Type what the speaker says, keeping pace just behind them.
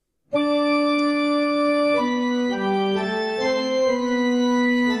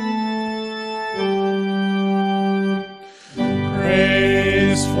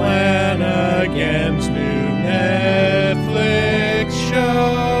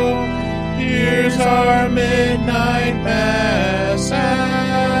Mass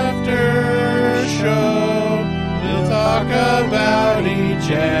After Show. We'll talk about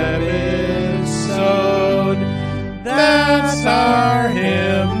each episode. That's our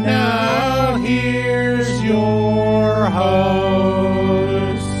hymn. Now here's your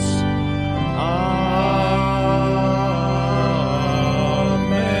hosts.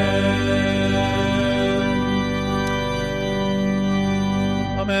 Amen.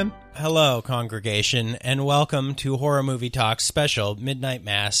 Amen. Hello, congregation, and welcome to Horror Movie Talk's special Midnight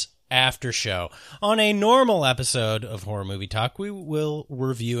Mass After Show. On a normal episode of Horror Movie Talk, we will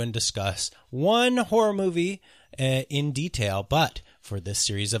review and discuss one horror movie in detail, but for this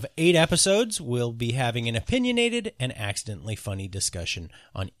series of 8 episodes, we'll be having an opinionated and accidentally funny discussion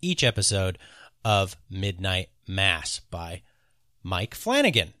on each episode of Midnight Mass by Mike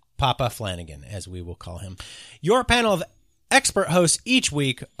Flanagan, Papa Flanagan, as we will call him. Your panel of expert hosts each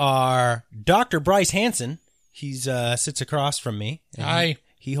week are Dr. Bryce Hansen. He sits across from me. Hi.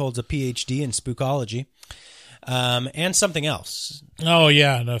 He holds a PhD in spookology. And something else. Oh,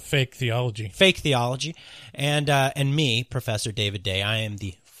 yeah, the fake theology. Fake theology. And me, Professor David Day. I am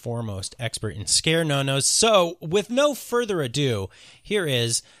the foremost expert in scare no-nos. So, with no further ado, here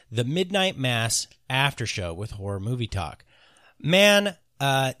is the Midnight Mass After Show with Horror Movie Talk. Man,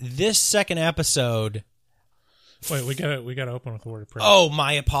 this second episode... Wait, we gotta open with a word of prayer. Oh,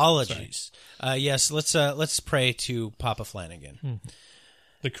 my apologies. Yes, let's pray to Papa Flanagan.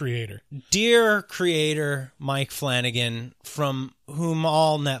 The creator. Dear creator Mike Flanagan, from whom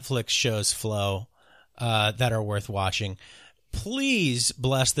all Netflix shows flow that are worth watching, please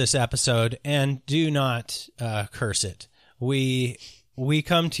bless this episode and do not curse it. We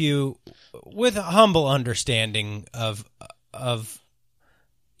come to you with a humble understanding of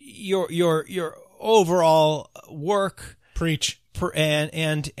your overall work. Preach.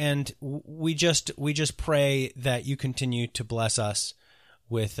 And we just pray that you continue to bless us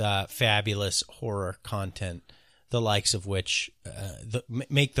with fabulous horror content, the likes of which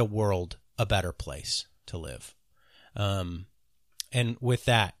make the world a better place to live. And with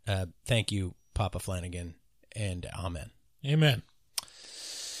that, thank you, Papa Flanagan, and amen. Amen.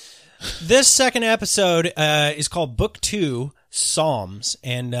 This second episode is called Book 2, Psalms,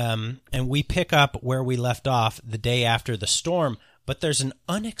 and we pick up where we left off the day after the storm, but there's an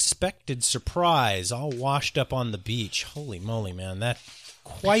unexpected surprise all washed up on the beach. Holy moly, man. That's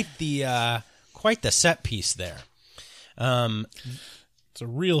quite the set piece there. It's a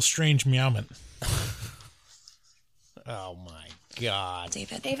real strange meowment. Oh, my God.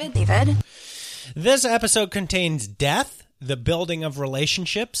 David. This episode contains death, the building of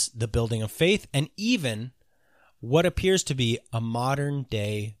relationships, the building of faith, and even what appears to be a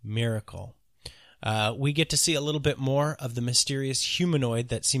modern-day miracle. We get to see a little bit more of the mysterious humanoid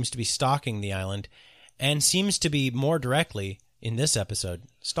that seems to be stalking the island and seems to be more directly, in this episode,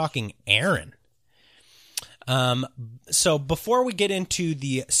 stalking Erin. So before we get into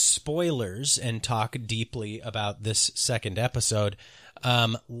the spoilers and talk deeply about this second episode,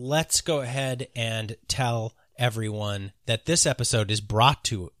 let's go ahead and tell everyone that this episode is brought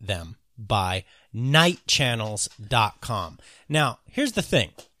to them by nightchannels.com. Now, here's the thing.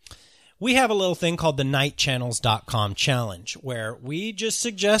 We have a little thing called the nightchannels.com challenge, where we just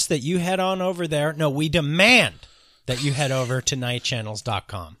suggest that you head on over there. No, we demand that you head over to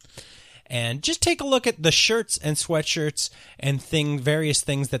nightchannels.com and just take a look at the shirts and sweatshirts and various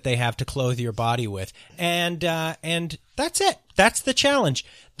things that they have to clothe your body with. And that's it. That's the challenge.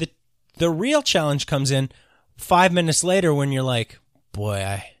 The real challenge comes in 5 minutes later when you're like,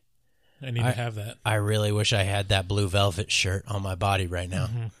 boy, I need to have that. I really wish I had that blue velvet shirt on my body right now.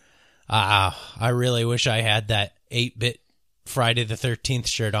 I really wish I had that 8-bit Friday the 13th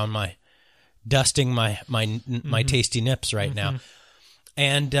shirt on dusting my tasty nips right now.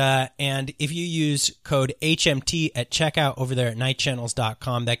 And if you use code HMT at checkout over there at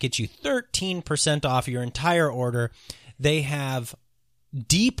nightchannels.com, that gets you 13% off your entire order. They have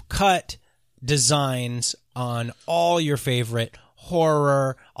deep cut designs on all your favorite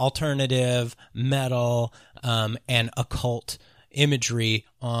horror, alternative, metal, and occult imagery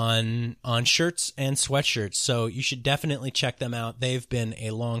on shirts and sweatshirts. So you should definitely check them out. They've been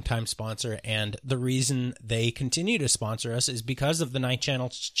a long-time sponsor, and the reason they continue to sponsor us is because of the Night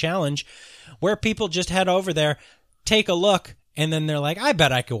Channels Challenge, where people just head over there, take a look, and then they're like, I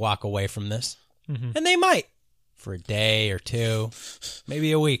bet I could walk away from this. And they might. For a day or two,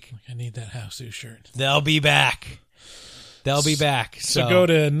 maybe a week. I need that Houseu shirt. They'll be back. So go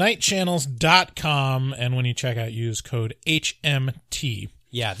to nightchannels.com, and when you check out, use code HMT.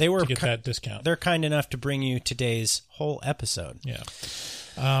 Yeah, they were to get that discount. They're kind enough to bring you today's whole episode. Yeah.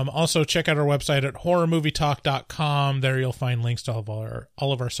 Also, check out our website at horrormovietalk.com. There you'll find links to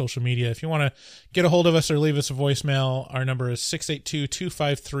all of our social media. If you want to get a hold of us or leave us a voicemail, our number is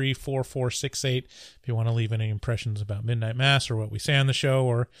 682-253-4468. If you want to leave any impressions about Midnight Mass or what we say on the show,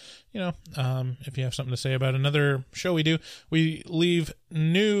 or, if you have something to say about another show we do, we leave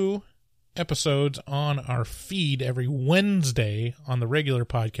new episodes on our feed every Wednesday. On the regular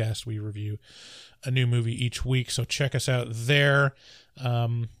podcast, we review a new movie each week, so check us out there.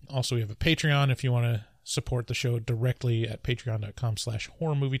 Also, we have a Patreon if you want to support the show directly at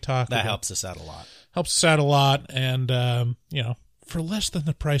patreon.com/horrormovietalk. That helps us out a lot. And, for less than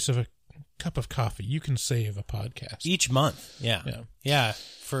the price of a cup of coffee, you can save a podcast. Each month. Yeah.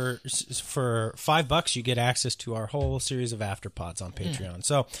 For $5, you get access to our whole series of afterpods on Patreon.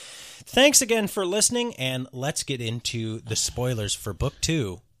 So thanks again for listening, and let's get into the spoilers for Book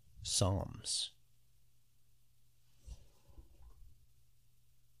 2, Psalms.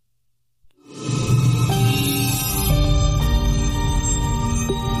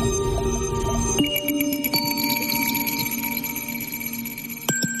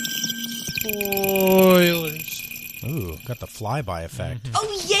 Spoilers. Ooh, got the flyby effect.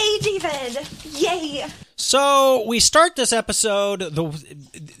 Oh, yay, David! Yay! So we start this episode.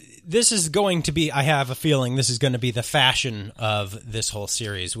 This is going to be, I have a feeling, this is going to be the fashion of this whole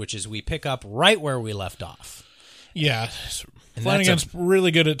series, which is we pick up right where we left off. Yeah. Flanagan's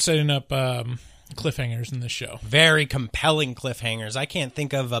really good at setting up cliffhangers in this show. Very compelling cliffhangers. I can't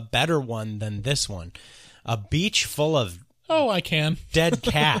think of a better one than this one. A beach full of I can. Dead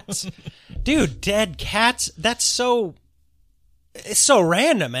cats. Dude, dead cats, it's so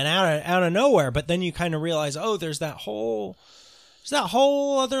random and out of nowhere, but then you kind of realize, there's that whole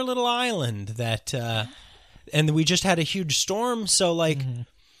other little island that and we just had a huge storm, so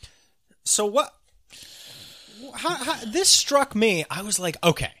so what how this struck me. I was like,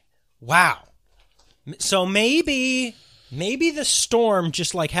 okay, wow. So maybe the storm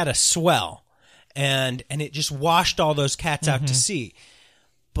just had a swell and it just washed all those cats out to sea.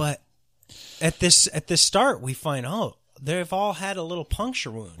 But at this start, we find, they've all had a little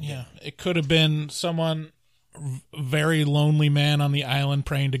puncture wound. Yeah, it could have been someone, very lonely man on the island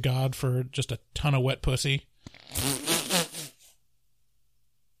praying to God for just a ton of wet pussy.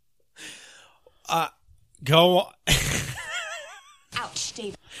 Go. Ouch,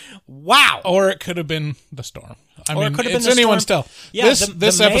 David. Wow. Or it could have been the storm. I mean, it could have it's been the anyone's storm. tell. Yeah,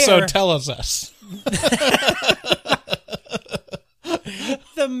 this the episode mayor tells us.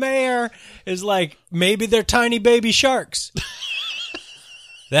 The mayor is like, maybe they're tiny baby sharks.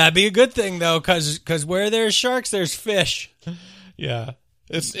 That'd be a good thing, though, because where there's sharks, there's fish. Yeah.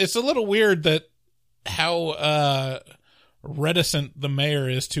 It's a little weird that how reticent the mayor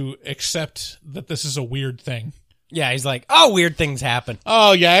is to accept that this is a weird thing. Yeah, he's like, weird things happen.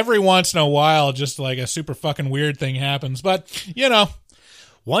 Oh, yeah, every once in a while, just like a super fucking weird thing happens. But,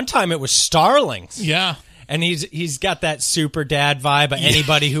 One time it was starlings. Yeah. And he's got that super dad vibe.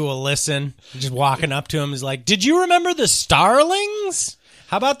 Anybody who will listen, just walking up to him is like, did you remember the starlings?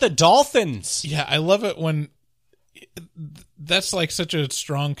 How about the dolphins? Yeah, I love it when that's like such a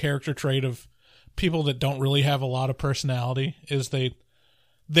strong character trait of people that don't really have a lot of personality, is they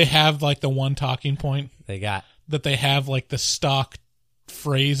have like the one talking point. They got that they have like the stock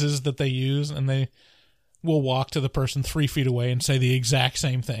phrases that they use, and they will walk to the person 3 feet away and say the exact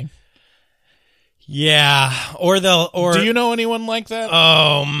same thing. Yeah, or do you know anyone like that?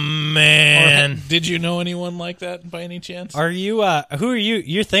 Oh man, did you know anyone like that by any chance? Are you? Who are you?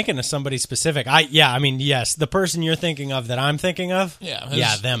 You're thinking of somebody specific? Yes, the person you're thinking of that I'm thinking of.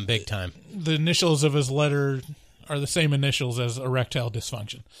 Yeah, them big time. The initials of his letter are the same initials as erectile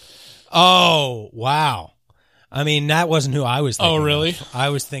dysfunction. Oh wow, I mean that wasn't who I was thinking. Oh really? Of. I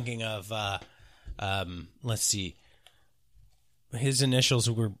was thinking of. Let's see. His initials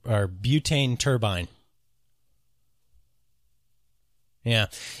are butane turbine. Yeah.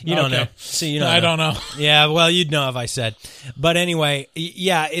 You don't know. See, you don't know. I don't know. Yeah, well, you'd know if I said. But anyway,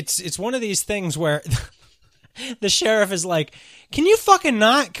 yeah, it's one of these things where the sheriff is like, can you fucking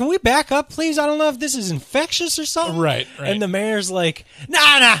not? Can we back up, please? I don't know if this is infectious or something. Right. And the mayor's like,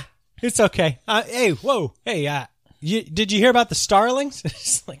 nah, it's okay. Hey, whoa. Hey, did you hear about the starlings?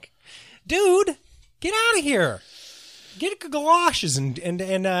 It's like, dude, get out of here. Get galoshes and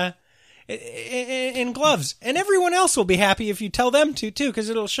gloves, and everyone else will be happy if you tell them to too, because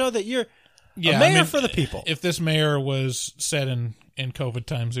it'll show that you're a mayor for the people. If this mayor was set in COVID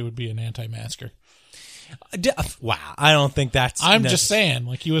times, it would be an anti-masker. Wow, I don't think that's... I'm just saying,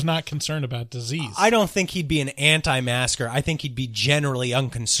 like, he was not concerned about disease. I don't think he'd be an anti-masker. I think he'd be generally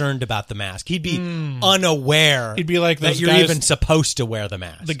unconcerned about the mask. He'd be unaware He'd be like that those you're guys, even supposed to wear the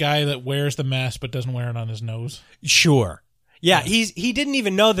mask. the guy that wears the mask but doesn't wear it on his nose. Sure. Yeah, he didn't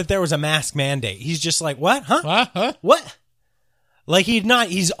even know that there was a mask mandate. He's just like, what? Huh? Huh? What? Like,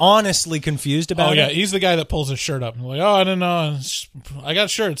 he's honestly confused about Oh, yeah, it. he's the guy that pulls his shirt up and like, oh, I don't know. I got a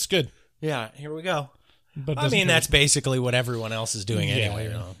shirt. It's good. Yeah, here we go. But I mean, that's basically what everyone else is doing anyway. Yeah,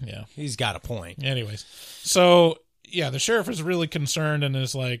 You know? yeah. He's got a point. Anyways, so, yeah, the sheriff is really concerned and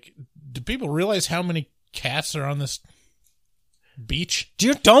is like, do people realize how many cats are on this beach?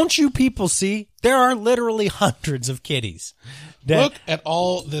 Don't you people see? There are literally hundreds of kitties. Look at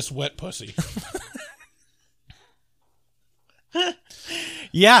all this wet pussy.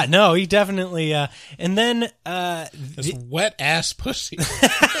 Yeah, no, he definitely... and then... This wet-ass pussy.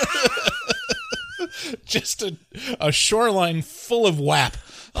 Just a shoreline full of whap.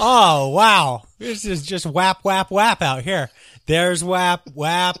 Oh, wow. This is just whap, whap, whap out here. There's whap,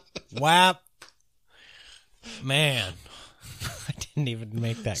 whap, whap. Man, I didn't even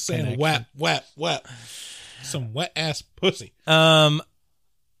make that Saying connection. whap, whap, whap. Some wet-ass pussy. Now,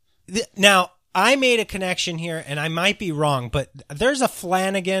 I made a connection here, and I might be wrong, but there's a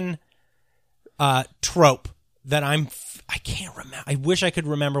Flanagan trope that I can't remember. I wish I could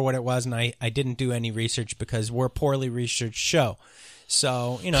remember what it was, and I didn't do any research because we're a poorly researched show.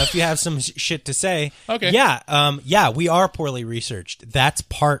 So, if you have some shit to say. Okay. Yeah, we are poorly researched. That's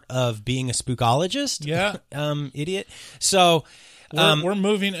part of being a spookologist. Yeah. Idiot. So... We're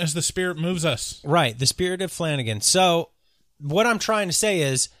moving as the spirit moves us. Right, the spirit of Flanagan. So, what I'm trying to say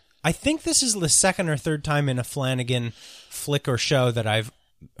is, I think this is the second or third time in a Flanagan flick or show that I've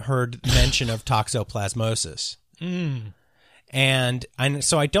heard mention of toxoplasmosis. And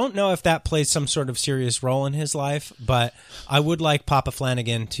so I don't know if that plays some sort of serious role in his life, but I would like Papa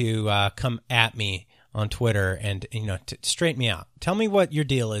Flanagan to come at me on Twitter and to straighten me out. Tell me what your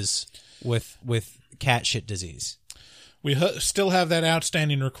deal is with cat shit disease. We still have that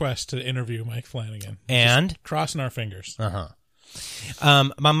outstanding request to interview Mike Flanagan. And? Just crossing our fingers.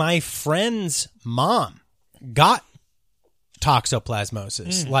 My friend's mom got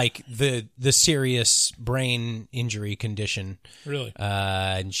toxoplasmosis, like the serious brain injury condition. Really?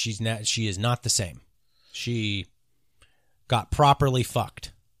 And she is not the same. She got properly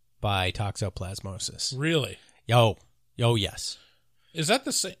fucked by toxoplasmosis. Really? Oh, yes. Is that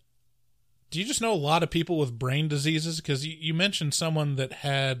the same? Do you just know a lot of people with brain diseases? Because you mentioned someone that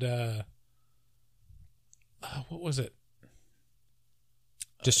had, what was it?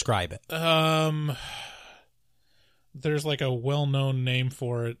 Describe it. There's like a well-known name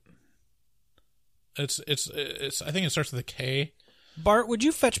for it. It's. I think it starts with a K. Bart, would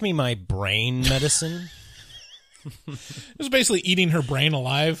you fetch me my brain medicine? It was basically eating her brain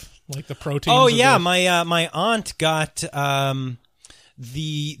alive, like the proteins. Oh yeah, my aunt got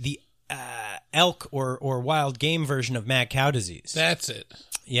the elk or wild game version of mad cow disease. That's it.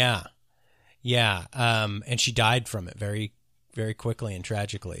 Yeah. And she died from it very, very quickly and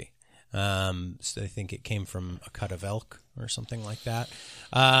tragically. So I think it came from a cut of elk or something like that.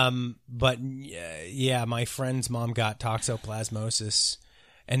 But yeah, my friend's mom got toxoplasmosis,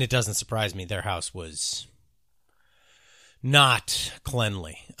 and it doesn't surprise me. Their house was not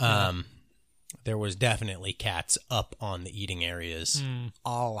cleanly. There was definitely cats up on the eating areas, a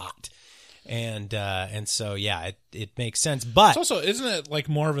lot. And so, yeah, it makes sense. But it's also, isn't it like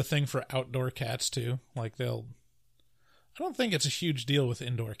more of a thing for outdoor cats too? Like I don't think it's a huge deal with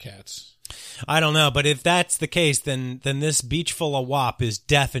indoor cats. I don't know, but if that's the case, then this beach full of WAP is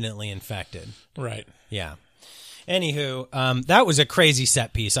definitely infected. Right. Yeah. Anywho, that was a crazy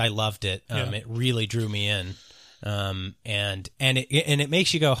set piece. I loved it. Yeah. It really drew me in. And it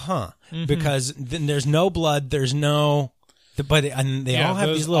makes you go, huh? Because then there's no blood, there's no, but they all have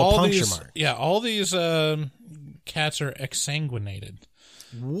these little puncture marks. Yeah, all these cats are exsanguinated.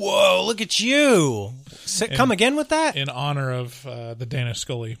 Whoa, look at you. Come again with that? In honor of the Dana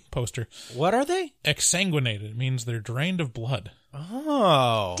Scully poster. What are they? Exsanguinated means they're drained of blood.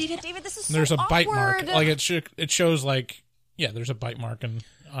 Oh. David, this is so There's a bite mark. awkward. Like it shows like, yeah, there's a bite mark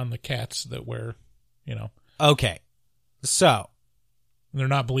on the cats that wear, Okay. So. They're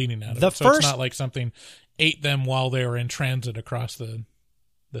not bleeding out of The it. So first- it's not like something ate them while they were in transit across the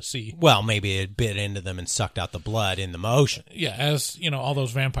sea. Well, maybe it bit into them and sucked out the blood in the motion. Yeah, as, all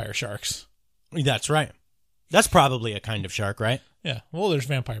those vampire sharks. That's right. That's probably a kind of shark, right? Yeah. Well, there's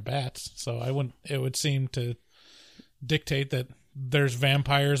vampire bats, so it would seem to dictate that there's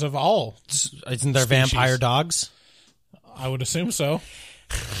vampires of all. Isn't there species. vampire dogs? I would assume so.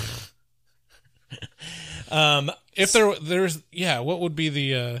 If there's what would be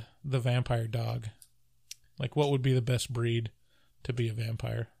the vampire dog? Like, what would be the best breed to be a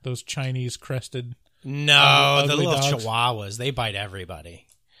vampire? Those Chinese crested. No, the little dogs? chihuahuas. They bite everybody.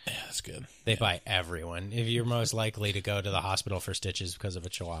 Yeah, that's good. They bite everyone. If you're most likely to go to the hospital for stitches because of a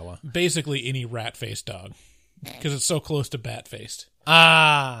chihuahua. Basically, any rat-faced dog, because it's so close to bat-faced.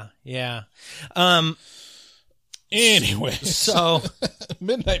 Ah, yeah. Anyway, so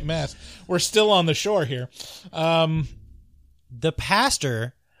Midnight Mass. We're still on the shore here. The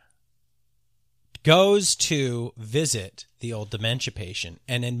pastor goes to visit the old dementia patient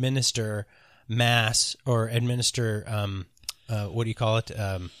and administer mass or administer what do you call it?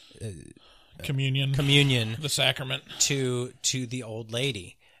 Communion, the sacrament to the old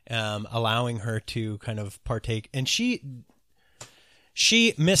lady, allowing her to kind of partake, and she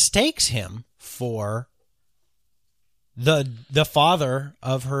mistakes him for the father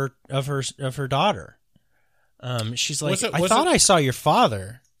of her daughter. She's like, I thought I saw your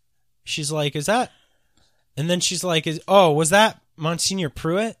father. She's like, is that? And then she's like, was that Monsignor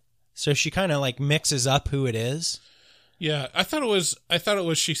Pruitt? So she kind of like mixes up who it is. Yeah, I thought it was.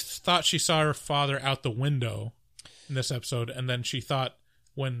 She thought she saw her father out the window in this episode, and then she thought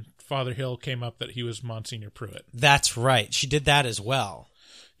when Father Hill came up that he was Monsignor Pruitt. That's right. She did that as well.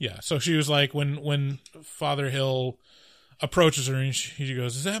 Yeah, so she was like, when Father Hill approaches her, and she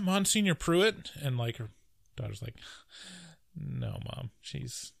goes, "Is that Monsignor Pruitt?" And like her daughter's like, "No, Mom,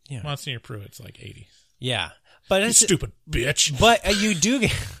 she's Monsignor Pruitt's like 80." Yeah, but it's stupid bitch. But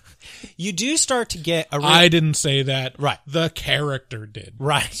you do start to get a. I didn't say that. Right, the character did.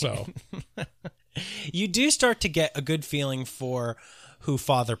 Right, so you do start to get a good feeling for who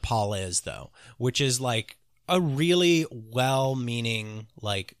Father Paul is, though, which is like a really well-meaning,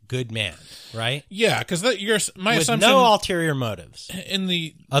 like, good man, right? Yeah, because my with assumption, no ulterior motives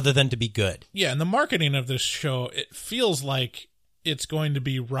other than to be good. Yeah, in the marketing of this show, it feels like it's going to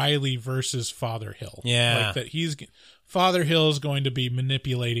be Riley versus Father Hill. Yeah, like that Father Hill is going to be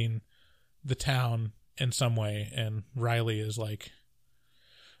manipulating the town in some way, and Riley is like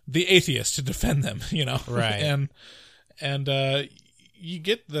the atheist to defend them, right? and you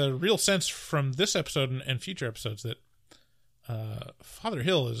get the real sense from this episode and future episodes that Father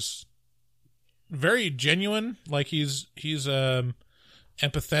Hill is very genuine. Like he's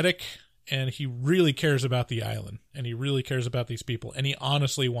empathetic, and he really cares about the island, and he really cares about these people, and he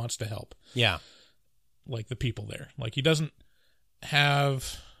honestly wants to help. Yeah, like the people there. Like he doesn't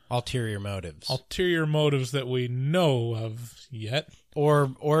have ulterior motives that we know of yet,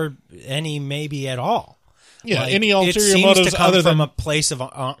 or any maybe at all. Yeah, like, any ulterior motives to come other from than a place of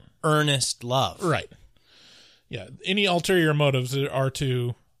earnest love. Right. Yeah, any ulterior motives are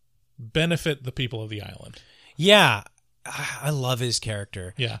to benefit the people of the island. Yeah, I love his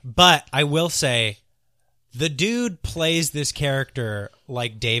character. Yeah. But I will say, the dude plays this character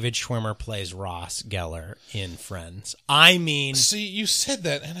like David Schwimmer plays Ross Geller in Friends. I mean... See, you said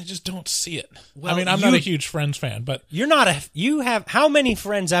that, and I just don't see it. Well, I mean, I'm not a huge Friends fan, but... You're not how many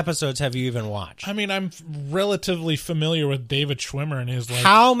Friends episodes have you even watched? I mean, I'm relatively familiar with David Schwimmer and his...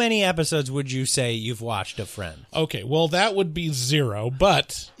 How many episodes would you say you've watched of Friends? Okay, well, that would be 0,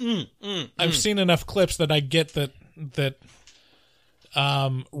 but I've seen enough clips that I get that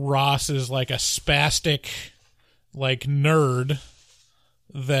Ross is like a spastic, like, nerd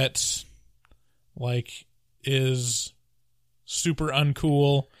that, like, is super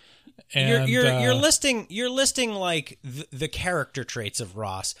uncool. And you're listing like the character traits of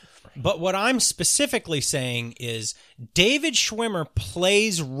Ross, but what I'm specifically saying is David Schwimmer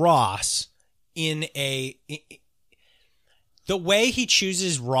plays Ross in the way he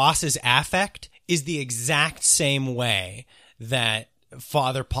chooses Ross's affect is the exact same way that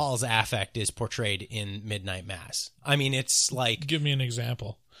Father Paul's affect is portrayed in Midnight Mass. I mean, it's like... Give me an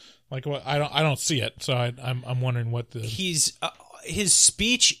example. Like what? I don't see it, so I'm wondering what the... His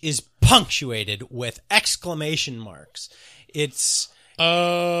speech is punctuated with exclamation marks. Okay.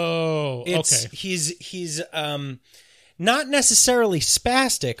 He's not necessarily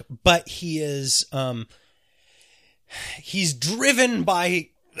spastic, but he is he's driven by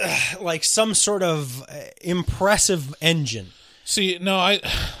like some sort of impressive engine. See, no, I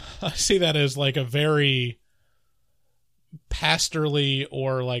see that as like a very pastorly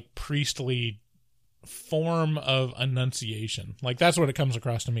or like priestly form of enunciation. Like that's what it comes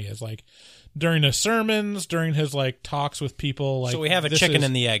across to me as, like during his sermons, during his like talks with people. Like, so we have a chicken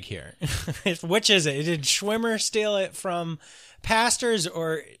and the egg here. Which is it? Did Schwimmer steal it from pastors,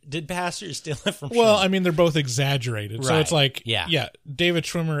 or did pastors steal it from Schwimmer? Well, I mean, they're both exaggerated. Right. So it's like, yeah, David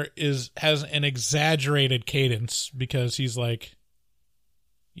Schwimmer has an exaggerated cadence because he's like,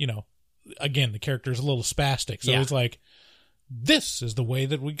 again, the character is a little spastic. So Yeah. it's like, this is the way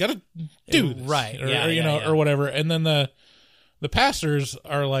that we got to do this. Right. Or, Yeah, or, you yeah, know, yeah. or whatever. And then the pastors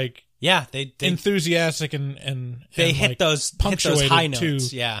are like Yeah, they enthusiastic and hit like those punctuated high notes.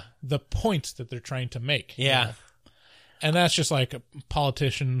 to Yeah. the points that they're trying to make. Yeah. You know? And that's just like a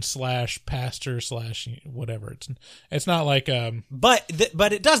politician / pastor / whatever. It's not like But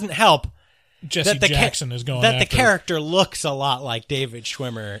it doesn't help Jesse that Jackson is going that after. the character looks a lot like David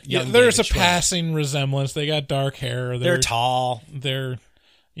Schwimmer. Yeah, Young there's David a Schwimmer. passing resemblance. They got dark hair. They're tall. They're,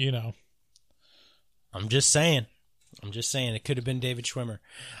 you know. I'm just saying it could have been David Schwimmer.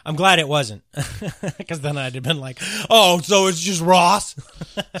 I'm glad it wasn't, because then I'd have been like, oh, so it's just Ross.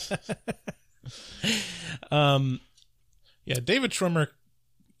 Yeah, David Schwimmer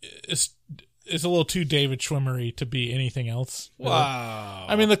is a little too David Schwimmer-y to be anything else. Wow.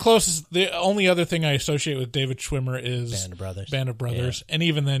 I mean, the only other thing I associate with David Schwimmer is Band of Brothers. Yeah. And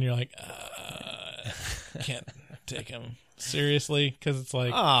even then you're like, can't take him seriously, because it's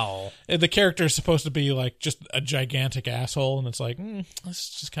like, the character is supposed to be like just a gigantic asshole, and it's like, this is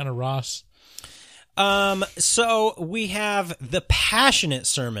just kind of Ross. So we have the passionate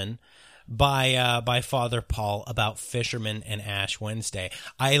sermon by Father Paul about fishermen and Ash Wednesday.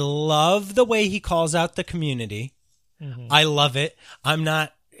 I love the way he calls out the community. Mm-hmm. I love it. I'm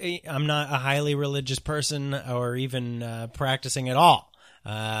not a highly religious person or even practicing at all.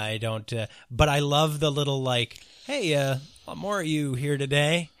 I don't, but I love the little like, hey, a lot more of you here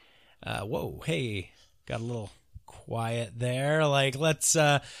today. Whoa, hey, got a little quiet there. Like, let's,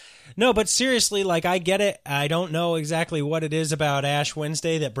 no, but seriously, like, I get it. I don't know exactly what it is about Ash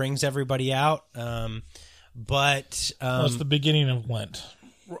Wednesday that brings everybody out. But it's the beginning of Lent.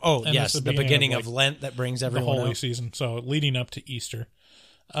 Oh, and yes, the beginning of Lent that brings everyone the holy out. season. So leading up to Easter.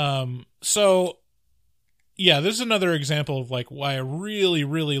 So yeah, this is another example of like why I really,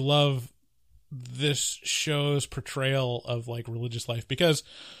 really love this show's portrayal of like religious life, because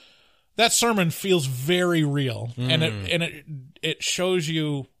that sermon feels very real, and it shows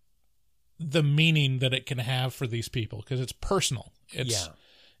you the meaning that it can have for these people, because it's personal.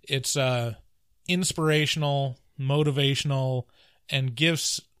 It's inspirational, motivational, and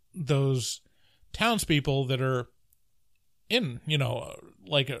gives those townspeople that are in,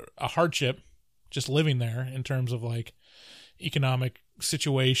 like a hardship, just living there in terms of like economic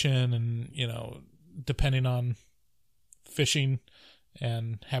situation and, depending on fishing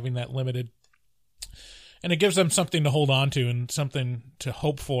and having that limited. And it gives them something to hold on to and something to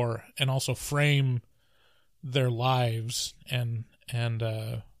hope for, and also frame their lives and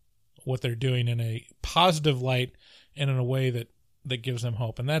what they're doing in a positive light and in a way that gives them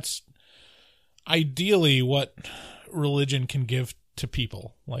hope. And that's ideally what religion can give to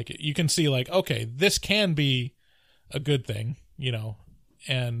people. Like, you can see like, okay, this can be a good thing,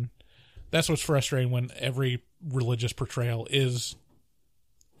 and that's what's frustrating when every religious portrayal is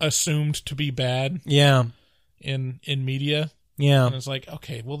assumed to be bad. Yeah. In media. Yeah. And it's like,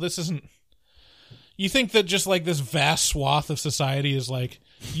 okay, well, this isn't, you think that just like this vast swath of society is like,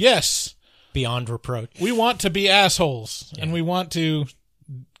 yes, beyond reproach, we want to be assholes, and we want to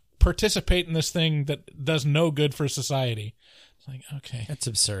participate in this thing that does no good for society. It's like, okay, that's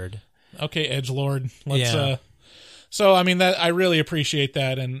absurd. Okay, edgelord, let's so I mean, that I really appreciate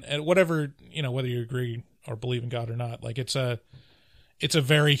that, and whatever, whether you agree or believe in God or not, like it's a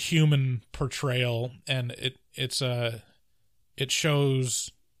very human portrayal, and it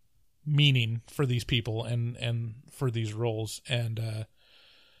shows meaning for these people and for these roles, and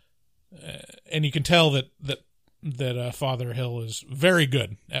you can tell that Father Hill is very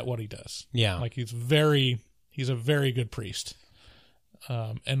good at what he does. Yeah, like he's a very good priest,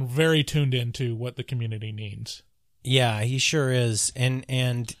 and very tuned into what the community needs. Yeah, he sure is.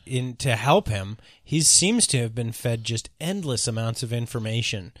 And to help him, he seems to have been fed just endless amounts of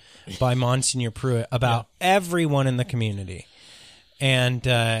information by Monsignor Pruitt about everyone in the community. And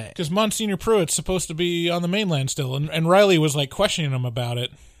because Monsignor Pruitt's supposed to be on the mainland still, and Riley was like questioning him about it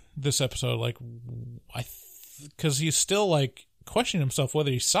this episode, like, because he's still like questioning himself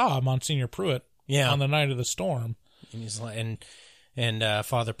whether he saw Monsignor Pruitt on the night of the storm. And he's like, and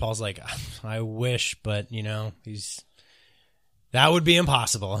Father Paul's like, I wish, but that would be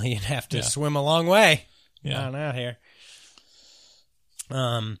impossible. You'd have to swim a long way down out here.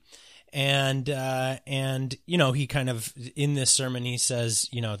 And he kind of, in this sermon, he says,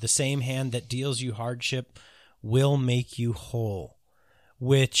 the same hand that deals you hardship will make you whole,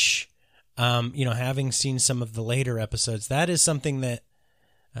 which, having seen some of the later episodes, that is something that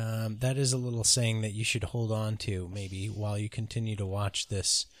is a little saying that you should hold on to maybe while you continue to watch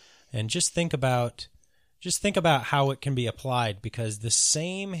this, and just think about, just think about how it can be applied, because the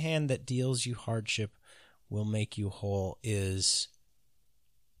same hand that deals you hardship will make you whole is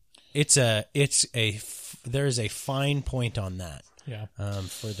there's a fine point on that. Yeah.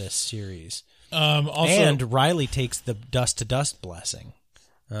 For this series. Also, and Riley takes the dust to dust blessing.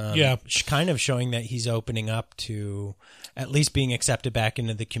 Yeah. Kind of showing that he's opening up to at least being accepted back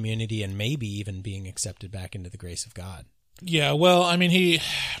into the community, and maybe even being accepted back into the grace of God. Yeah, well, I mean, he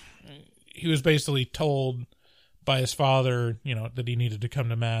was basically told by his father, that he needed to come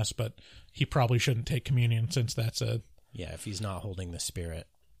to Mass, but he probably shouldn't take communion since that's if he's not holding the Spirit.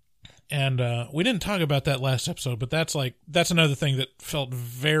 And we didn't talk about that last episode, but that's another thing that felt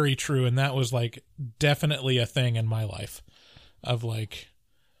very true, and that was like definitely a thing in my life of like,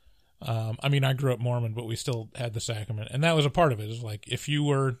 I mean, I grew up Mormon, but we still had the sacrament, and that was a part of it. Is like if you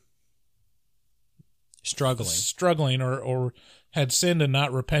were struggling or had sinned and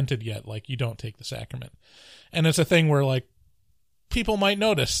not repented yet, like you don't take the sacrament. And it's a thing where like people might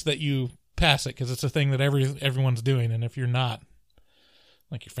notice that you pass it because it's a thing that everyone's doing, and if you're not,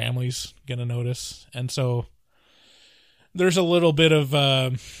 like your family's gonna notice. And so there's a little bit of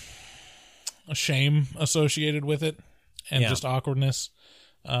a shame associated with it, and just awkwardness.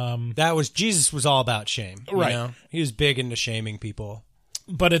 Jesus was all about shame, right? He was big into shaming people.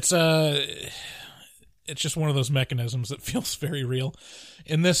 But it's just one of those mechanisms that feels very real.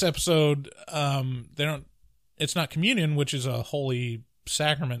 In this episode, it's not communion, which is a holy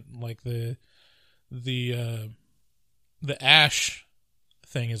sacrament, like the ash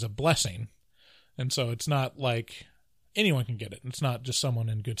thing is a blessing, and so it's not like anyone can get it. It's not just someone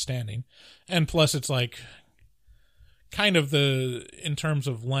in good standing, and plus it's like kind of in terms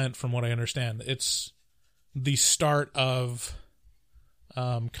of Lent, from what I understand, it's the start of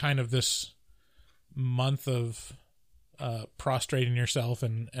kind of this month of prostrating yourself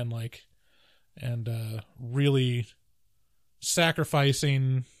and really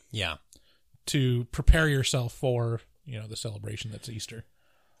sacrificing to prepare yourself for the celebration that's Easter.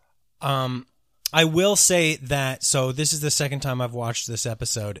 I will say that, so this is the second time I've watched this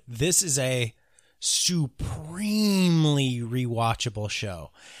episode. This is a supremely rewatchable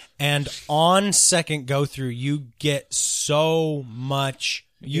show. And on second go through, you get so much,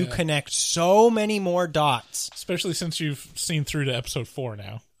 you connect so many more dots. Especially since you've seen through to episode 4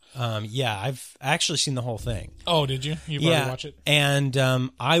 now. I've actually seen the whole thing. Oh, did you? You've already watched it? And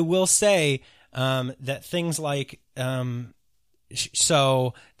I will say that things like...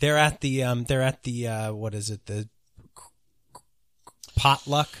 so they're at the what is it, the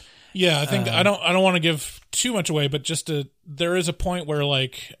potluck? Yeah, I think I don't want to give too much away, but there is a point where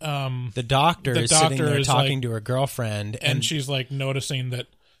like the doctor is sitting there talking to her girlfriend, and she's like noticing that,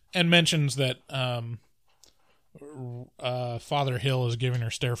 and mentions that Father Hill is giving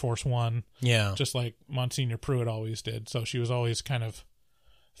her Stair Force 1, just like Monsignor Pruitt always did. So she was always kind of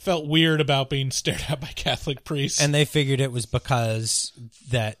felt weird about being stared at by Catholic priests, and they figured it was because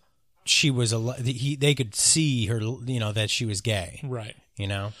that she was they could see her, that she was gay, right?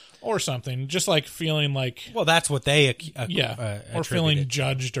 Or something, just like feeling like, well, that's what they or feeling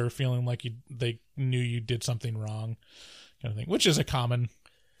judged, or feeling like they knew you did something wrong, kind of thing, which is a common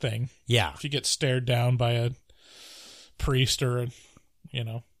thing. Yeah, if you get stared down by a priest or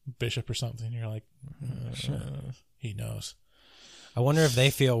a bishop or something, you're like, he knows. I wonder if they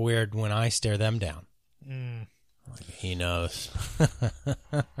feel weird when I stare them down. Like, he knows.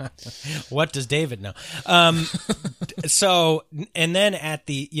 What does David know? So, and then at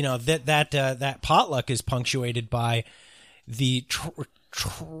the, that potluck is punctuated by the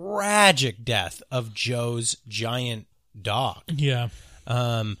tragic death of Joe's giant dog. Yeah.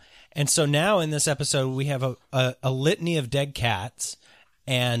 And so now in this episode, we have a litany of dead cats,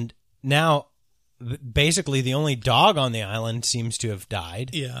 and now basically the only dog on the island seems to have died.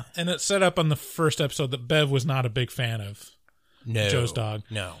 Yeah, and it's set up on the first episode that Bev was not a big fan of Joe's dog.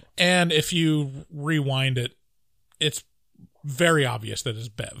 No. And if you rewind it, it's very obvious that it's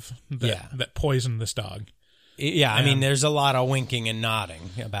Bev that poisoned this dog. Yeah, I mean, there's a lot of winking and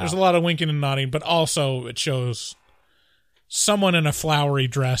nodding about. There's a lot of winking and nodding, but also it shows someone in a flowery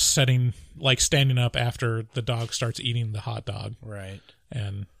dress standing up after the dog starts eating the hot dog. Right.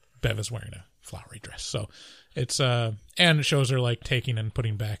 And Bev is wearing a flowery dress. So it's and it shows her like taking and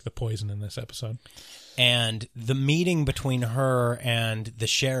putting back the poison in this episode. And the meeting between her and the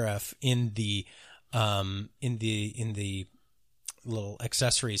sheriff in the little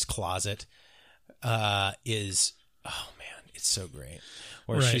accessories closet is, oh man, it's so great.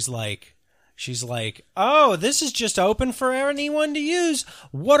 Where she's like, She's like, oh, this is just open for anyone to use.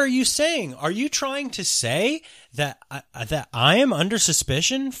 What are you saying? Are you trying to say that I am under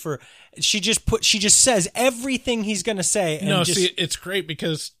suspicion for? She just says everything he's going to say. And no, see, it's great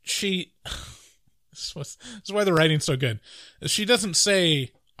because this is why the writing's so good. She doesn't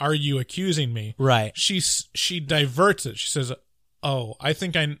say, "Are you accusing me?" Right. She diverts it. She says, "Oh, I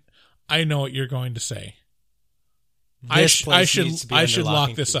think I know what you're going to say. I should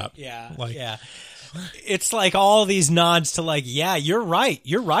lock this up." Yeah. Like, yeah. It's like all these nods to like, yeah, you're right.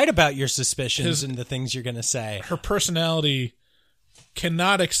 You're right about your suspicions and the things you're going to say. Her personality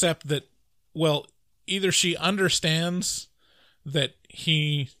cannot accept that. Well, either she understands that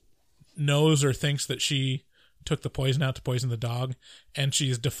he knows or thinks that she took the poison out to poison the dog, and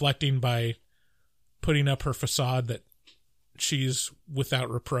she's deflecting by putting up her facade that she's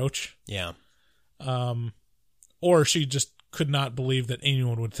without reproach. Yeah. Or she just could not believe that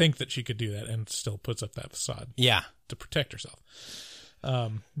anyone would think that she could do that and still puts up that facade. Yeah. To protect herself.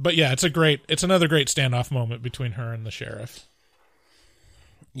 But yeah, it's another great standoff moment between her and the sheriff.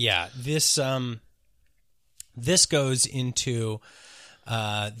 Yeah. This goes into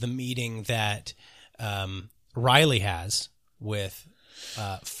the meeting that Riley has with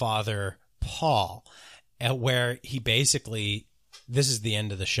Father Paul, where he basically, this is the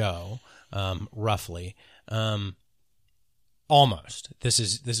end of the show, roughly. Almost. This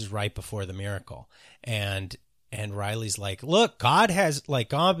is right before the miracle. And Riley's like, look, God's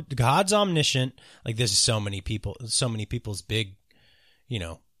omniscient. Like, this is so many people's big,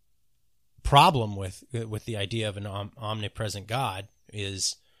 problem with the idea of an omnipresent God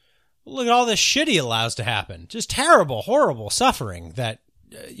is, look at all this shit he allows to happen. Just terrible, horrible suffering that,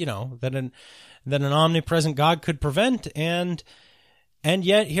 that an omnipresent God could prevent. And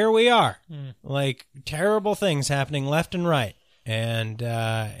yet here we are, like terrible things happening left and right.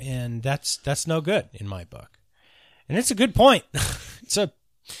 And that's no good in my book. And it's a good point.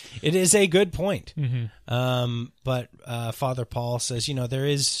 It is a good point. Mm-hmm. But Father Paul says,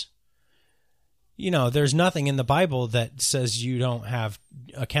 there's nothing in the Bible that says you don't have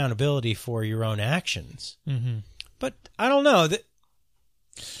accountability for your own actions. Mm-hmm. But I don't know that.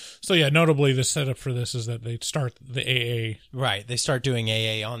 So yeah, notably the setup for this is that they start the AA. Right, they start doing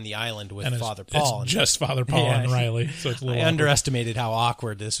AA on the island with Father Paul. It's just Father Paul and Riley. So it's a little I underestimated how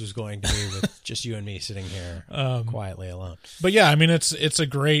awkward this was going to be with just you and me sitting here quietly alone. But yeah, I mean it's a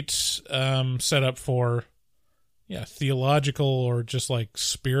great setup for theological or just like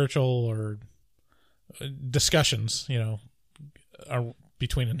spiritual or discussions,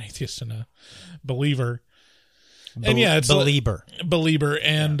 between an atheist and a believer. And yeah, it's believer,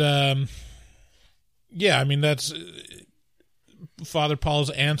 and I mean that's Father Paul's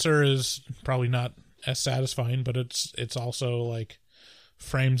answer is probably not as satisfying, but it's also like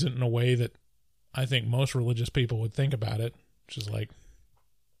frames it in a way that I think most religious people would think about it, which is like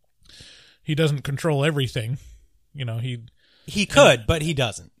he doesn't control everything, he could, but he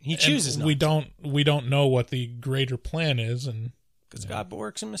doesn't. He chooses not. We don't know what the greater plan is, and because God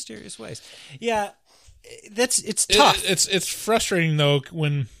works in mysterious ways. Yeah. It's tough. It's frustrating though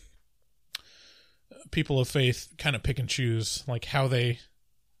when people of faith kind of pick and choose like how they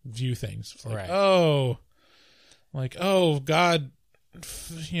view things. It's like, God,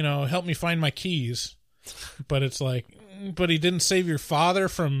 help me find my keys. But it's like, but he didn't save your father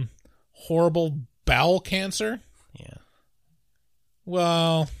from horrible bowel cancer. Yeah.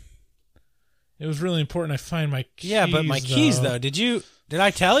 Well, it was really important I find my keys. Yeah, but my keys though. Did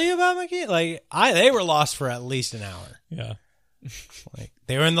I tell you about my keys? Like, they were lost for at least an hour. Yeah. Like,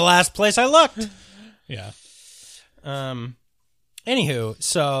 they were in the last place I looked. Yeah. Anywho,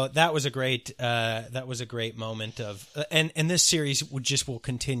 so that was a great moment of, and this series will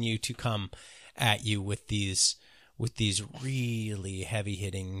continue to come at you with these really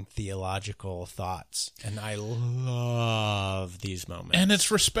heavy-hitting theological thoughts, and I love these moments. And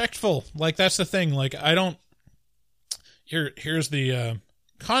it's respectful. Like, that's the thing. Like, I don't... Here's the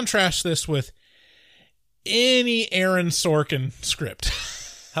contrast this with any Aaron Sorkin script.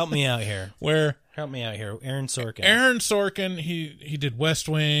 Help me out here. Help me out here. Aaron Sorkin. He did West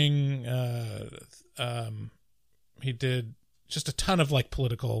Wing. He did just a ton of like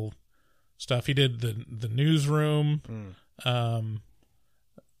political stuff. He did the Newsroom. The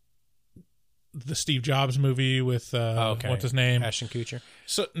Steve Jobs movie with what's his name? Ashton Kutcher.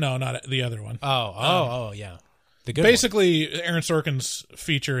 So no, not the other one. Oh yeah. Basically, Aaron Sorkin's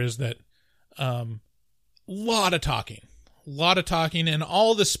feature is that lot of talking, and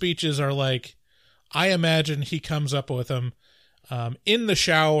all the speeches are like, I imagine he comes up with them in the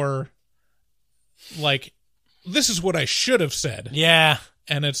shower, like, this is what I should have said. Yeah.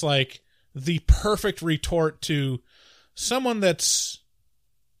 And it's like the perfect retort to someone that's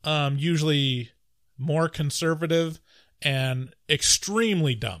usually more conservative and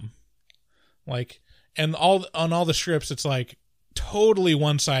extremely dumb. Like, and on all the scripts, it's like totally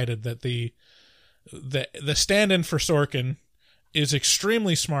one-sided that the stand-in for Sorkin is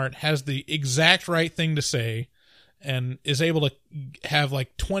extremely smart, has the exact right thing to say, and is able to have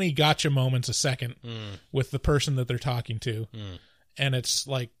like 20 gotcha moments a second with the person that they're talking to. And it's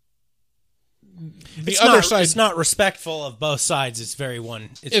like other side. It's not respectful of both sides. It's very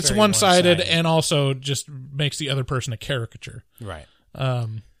it's one-sided, and also just makes the other person a caricature. Right.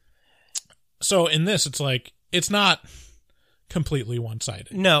 So in this, it's like, it's not completely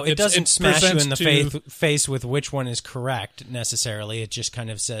one-sided. No, it doesn't smash you in the face with which one is correct necessarily. It just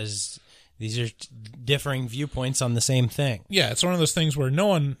kind of says these are differing viewpoints on the same thing. Yeah, it's one of those things where no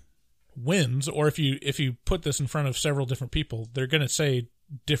one wins, or if you put this in front of several different people, they're going to say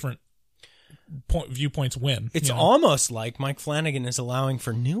different viewpoints win. It's almost like Mike Flanagan is allowing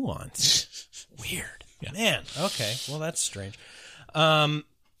for nuance. Weird. Yeah. Man, okay. Well, that's strange.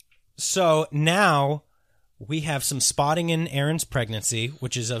 So now we have some spotting in Erin's pregnancy,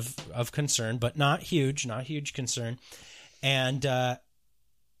 which is of concern, but not huge concern. And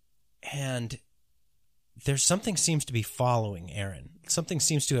there's something seems to be following Erin. Something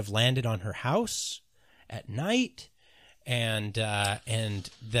seems to have landed on her house at night. And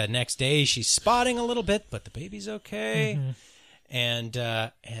the next day she's spotting a little bit, but the baby's okay. And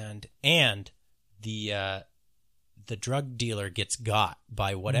the drug dealer gets got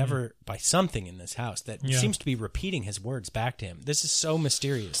by by something in this house that seems to be repeating his words back to him. This is so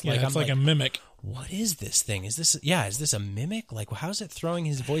mysterious. Yeah, it's like a mimic. What is this thing? Is this a mimic? Like, how's it throwing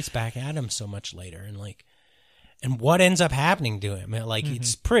his voice back at him so much later? And what ends up happening to him? Like,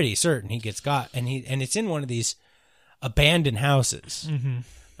 it's pretty certain he gets got, and it's in one of these abandoned houses.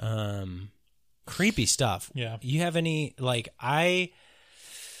 Creepy stuff. Yeah. You have any, like, I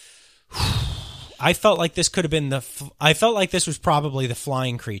felt like this could have been I felt like this was probably the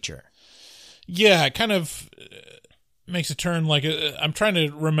flying creature. Yeah, it kind of makes a turn. Like, I'm trying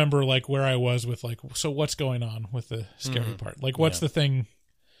to remember, like, where I was with, like, so what's going on with the scary part? Like, what's the thing?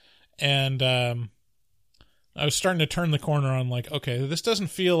 And I was starting to turn the corner on, like, okay, this doesn't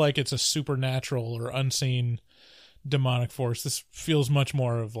feel like it's a supernatural or unseen demonic force. This feels much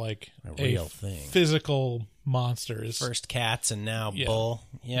more of, like, a real thing. Physical monster. First cats and now bull.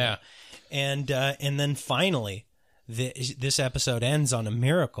 Yeah. And then finally, this episode ends on a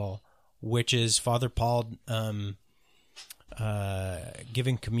miracle, which is Father Paul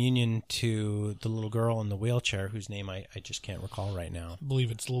giving communion to the little girl in the wheelchair, whose name I just can't recall right now. I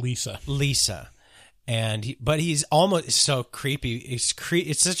believe it's Lisa. But he's almost so creepy.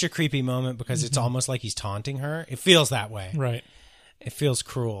 It's such a creepy moment because it's almost like he's taunting her. It feels that way. Right. It feels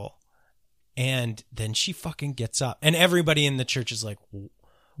cruel. And then she fucking gets up, and everybody in the church is like,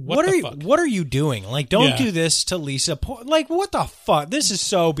 What are you doing? Like, don't do this to Lisa. Like, what the fuck? This is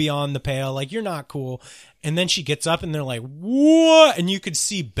so beyond the pale. Like, you're not cool. And then she gets up and they're like, what? And you could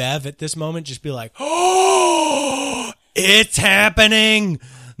see Bev at this moment just be like, oh, it's happening.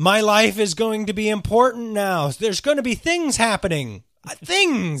 My life is going to be important now. There's going to be things happening.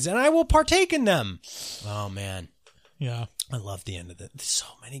 Things. And I will partake in them. Oh, man. Yeah. I love the end of it. There's so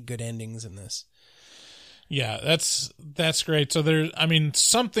many good endings in this. Yeah, that's great. So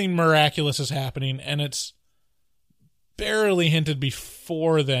something miraculous is happening, and it's barely hinted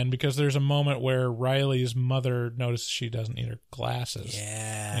before then, because there's a moment where Riley's mother notices she doesn't need her glasses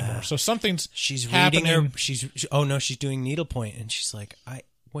anymore. So she's happening. She's doing needlepoint, and she's like,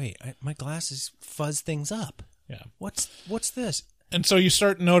 my glasses fuzz things up. Yeah. What's this? And so you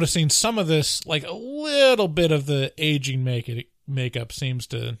start noticing some of this, like a little bit of the aging makeup seems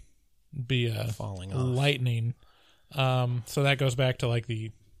to be falling off, lightening. So that goes back to, like,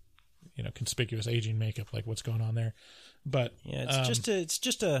 the conspicuous aging makeup, like what's going on there. But yeah, it's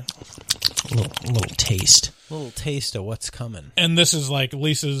just a little taste of what's coming. And this is like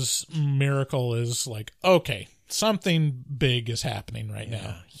Lisa's miracle is like, okay, something big is happening right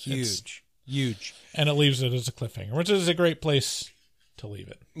now. Huge. And it leaves it as a cliffhanger, which is a great place to leave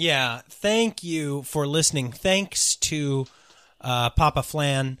it. Yeah. Thank you for listening. Thanks to Papa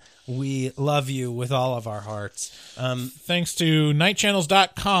Flan. We love you with all of our hearts. Thanks to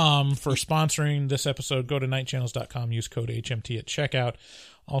nightchannels.com for sponsoring this episode. Go to nightchannels.com, use code HMT at checkout.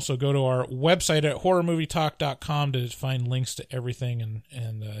 Also, go to our website at horrormovietalk.com to find links to everything.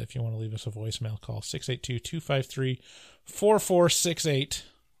 And if you want to leave us a voicemail, call 682-253-4468.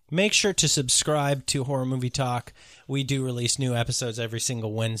 Make sure to subscribe to Horror Movie Talk. We do release new episodes every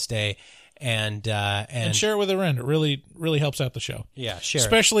single Wednesday. And share it with a friend. It really, really helps out the show. Yeah, share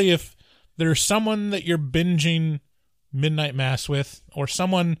Especially if there's someone that you're binging Midnight Mass with, or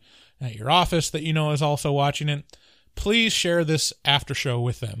someone at your office that you know is also watching it, please share this after show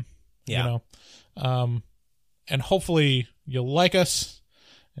with them. Yeah. You know, and hopefully you'll like us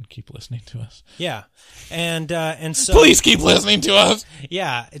and keep listening to us. Yeah. And so please keep listening to us.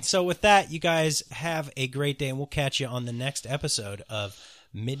 Yeah. And so with that, you guys have a great day, and we'll catch you on the next episode of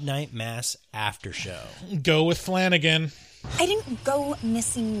Midnight Mass After Show. Go with Flanagan. I didn't go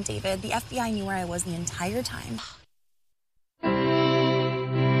missing, David. The FBI knew where I was the entire time.